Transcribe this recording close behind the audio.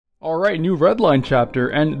Alright, new Redline chapter,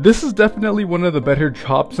 and this is definitely one of the better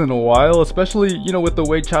drops in a while, especially, with the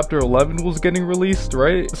way chapter 11 was getting released,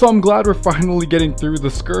 right? So I'm glad we're finally getting through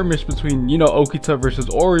the skirmish between, Okita versus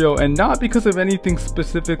Oryou, and not because of anything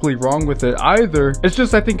specifically wrong with it either. It's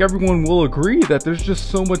just I think everyone will agree that there's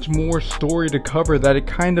just so much more story to cover that it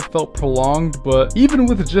kind of felt prolonged, but even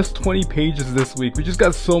with just 20 pages this week, we just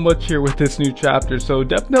got so much here with this new chapter, so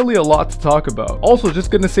definitely a lot to talk about. Also,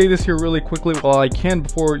 just gonna say this here really quickly while I can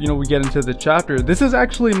before, we get into the chapter. This is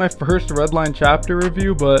actually my first Redline chapter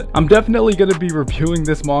review, but I'm definitely going to be reviewing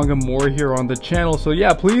this manga more here on the channel, so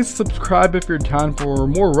yeah, please subscribe if you're down for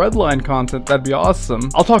more Redline content. That'd be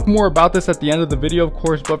awesome. I'll talk more about this at the end of the video, of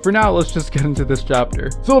course, but for now, let's just get into this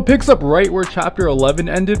chapter. So it picks up right where chapter 11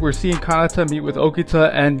 ended. We're seeing Kanata meet with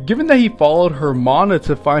Okita, and given that he followed her mana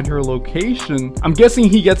to find her location, I'm guessing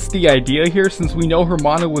he gets the idea here since we know her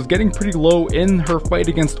mana was getting pretty low in her fight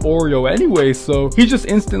against Oryou anyway, so he just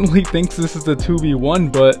instantly thinks this is a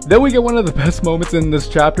 2v1, but then we get one of the best moments in this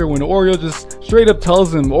chapter when Oryou just straight up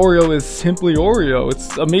tells him Oryou is simply Oryou.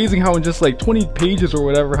 It's amazing how in just like 20 pages or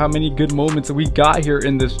whatever, how many good moments we got here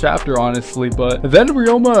in this chapter, honestly. But then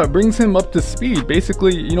Ryoma brings him up to speed,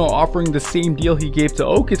 basically, offering the same deal he gave to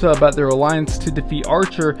Okita about their alliance to defeat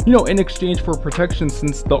Archer, in exchange for protection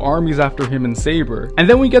since the army's after him and Saber. And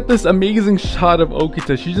then we get this amazing shot of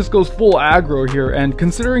Okita. She just goes full aggro here, and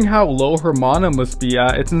considering how low her mana must be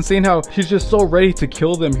at, it's insane how she's just so ready to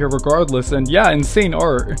kill them here regardless, and yeah, insane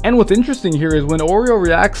art. And what's interesting here is when Oryou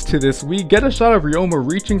reacts to this, we get a shot of Ryoma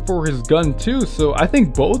reaching for his gun too, so I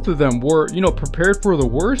think both of them were, prepared for the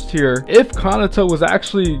worst here if Kanata was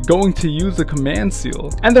actually going to use the command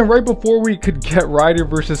seal. And then right before we could get Rider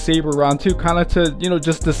versus Saber round 2, Kanata,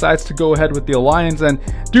 just decides to go ahead with the alliance, and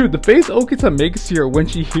dude, the face Okita makes here when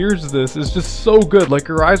she hears this is just so good, like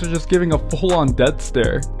her eyes are just giving a full-on death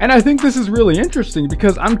stare. And I think this is really interesting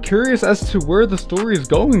because I'm curious as to where the story is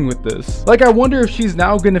going with this. Like, I wonder if she's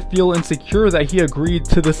now gonna feel insecure that he agreed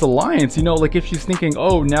to this alliance, like if she's thinking,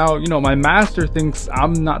 oh, now, my master thinks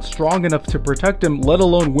I'm not strong enough to protect him, let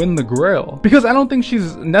alone win the grail. Because I don't think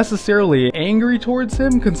she's necessarily angry towards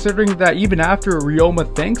him, considering that even after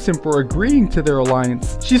Ryoma thanks him for agreeing to their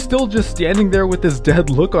alliance, she's still just standing there with this dead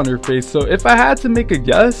look on her face. So if I had to make a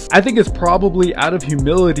guess, I think it's probably out of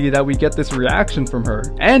humility that we get this reaction from her.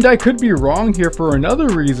 And I could be wrong here for another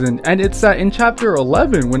reason, and it's that in chapter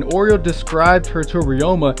 11, when Oryou described her to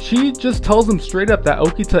Ryoma, she just tells him straight up that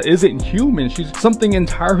Okita isn't human, she's something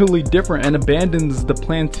entirely different, and abandons the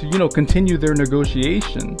plan to, continue their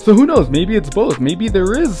negotiation. So who knows, maybe it's both. Maybe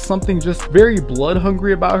there is something just very blood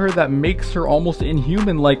hungry about her that makes her almost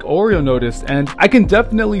inhuman like Oryou noticed, and I can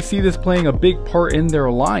definitely see this playing a big part in their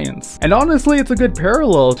alliance. And honestly, it's a good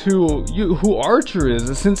parallel to who Archer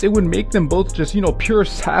is, since it would make them both just, pure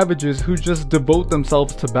savages who just devote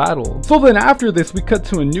themselves to battle. So then after this, we cut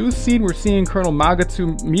to a new scene. We're seeing Colonel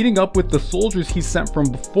Magatsu meeting up with the soldiers he sent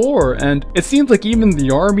from before, and it seems like even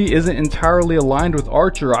the army isn't entirely aligned with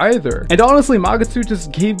Archer either. And honestly, Magatsu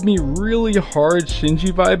just gave me really hard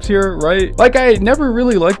Shinji vibes here, right? Like, I never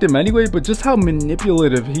really liked him anyway, but just how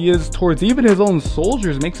manipulative he is towards even his own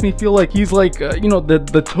soldiers makes me feel like he's like,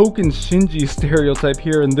 the token Shinji stereotype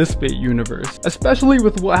here in this Fate universe. Especially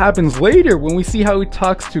with what happens later when we see how he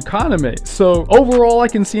talks to Kaname. So overall, I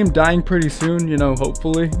can see him dying pretty soon,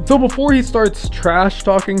 hopefully. So before he starts trash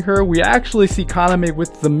talking her, we actually see Kaname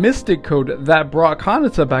with the mystic code that brought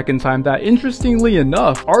Kanata back in time that, interestingly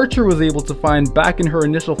enough, Archer was able to find back in her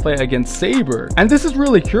initial fight against Saber. And this is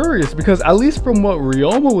really curious because, at least from what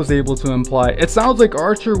Ryoma was able to imply, it sounds like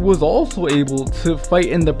Archer was also able to fight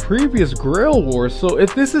in the previous Grail Wars. So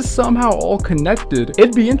if this is somehow all connected,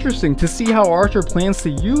 it'd be interesting to see how Archer plans to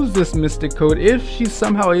use this mystic code if she's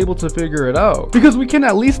somehow able to figure it out. Because we can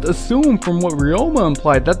at least assume from what Ryoma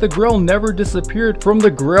implied that the Grail never disappeared from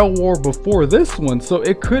the Grail War before this one, so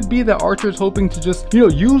it could be that Archer's hoping to just,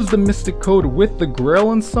 use the mystic code with the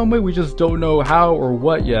Grail in some way. We just don't know how or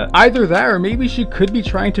what yet. Either that, or maybe she could be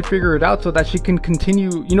trying to figure it out so that she can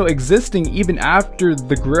continue, existing even after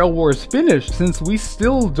the Grail War is finished, since we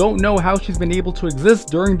still don't know how she's been able to exist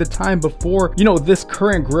during the time before, this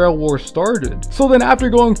current Grail War started. So then after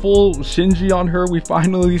going full Shinji on her, we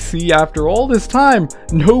finally see, after all this time,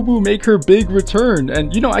 Nobu make her big return.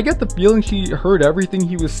 And I get the feeling she heard everything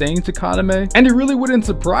he was saying to to Kaname, and it really wouldn't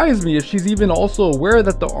surprise me if she's even also aware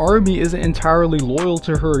that the army isn't entirely loyal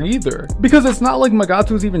to her either. Because it's not like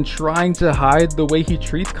Magatu's even trying to hide the way he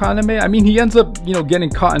treats Kaname. I mean, he ends up, you know, getting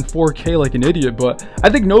caught in 4K like an idiot, but I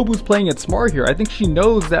think Nobu's playing it smart here. I think she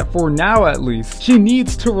knows that for now at least, she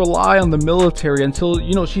needs to rely on the military until,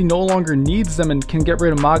 you know, she no longer needs them and can get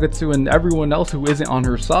rid of Magatu and everyone else who isn't on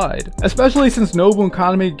her side. Especially since Nobu and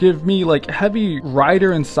Kaname give me like heavy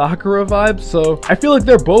Ryder and Sakura vibes, so I feel like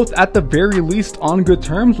they're both at the very least on good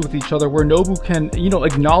terms with each other, where Nobu can, you know,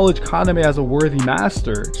 acknowledge Kaname as a worthy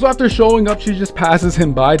master. So after showing up, she just passes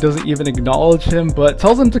him by, doesn't even acknowledge him, but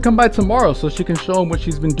tells him to come by tomorrow so she can show him what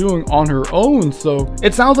she's been doing on her own. So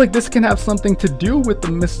it sounds like this can have something to do with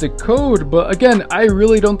the Mystic Code, but again, I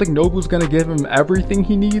really don't think Nobu's gonna give him everything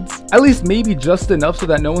he needs. At least maybe just enough so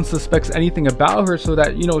that no one suspects anything about her, so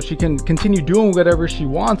that, you know, she can continue doing whatever she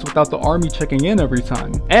wants without the army checking in every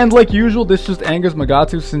time. And like usual, this just angers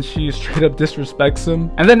Magatu since she straight up disrespects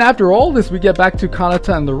him. And then after all this, we get back to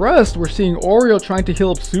Kanata and the rest. We're seeing Oryou trying to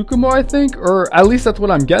heal up Tsukumo, I think, or at least that's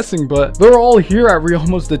what I'm guessing, but they're all here at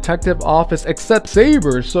Ryomu's detective office except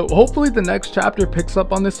Saber, so hopefully the next chapter picks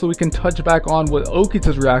up on this so we can touch back on what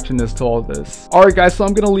Okita's reaction is to all this. Alright guys, so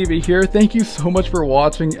I'm gonna leave it here. Thank you so much for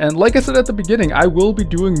watching, and like I said at the beginning, I will be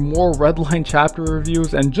doing more Redline chapter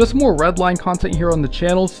reviews and just more Redline content here on the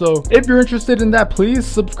channel, so if you're interested in that, please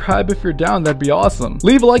subscribe if you're down. That'd be awesome.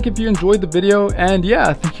 Leave a like if you enjoyed the video, and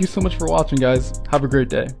yeah, thank you so much for watching guys. Have a great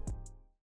day.